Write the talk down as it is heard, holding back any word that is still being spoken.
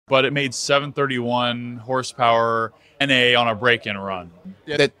but it made 731 horsepower NA on a break-in run.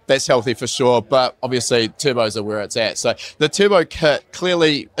 Yeah, that's healthy for sure, but obviously turbos are where it's at. So the turbo kit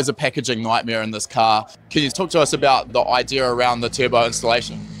clearly is a packaging nightmare in this car. Can you talk to us about the idea around the turbo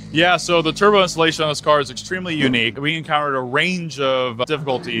installation? Yeah, so the turbo installation on this car is extremely unique. We encountered a range of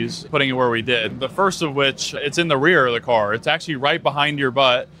difficulties putting it where we did. The first of which, it's in the rear of the car. It's actually right behind your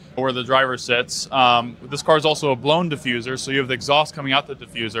butt where the driver sits. This car is also a blown diffuser, so you have the exhaust coming out the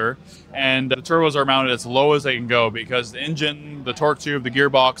diffuser, and the turbos are mounted as low as they can go because the engine, the torque tube, the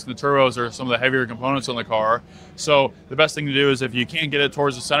gearbox, and the turbos are some of the heavier components on the car. So the best thing to do is if you can't get it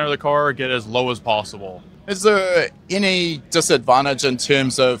towards the center of the car, get it as low as possible. Is there any disadvantage in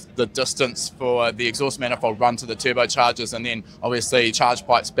terms of the distance for the exhaust manifold run to the turbochargers and then obviously charge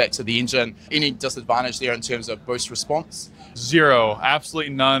pipes back to the engine? Any disadvantage there in terms of boost response? Zero,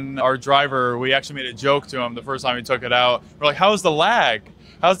 absolutely none. Our driver, we actually made a joke to him the first time he took it out. We're like, how's the lag?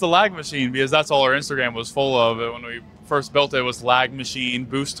 How's the lag machine? Because that's all our Instagram was full of. When we first built it was lag machine,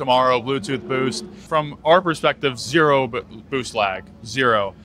 boost tomorrow, Bluetooth boost. From our perspective, zero boost lag, zero.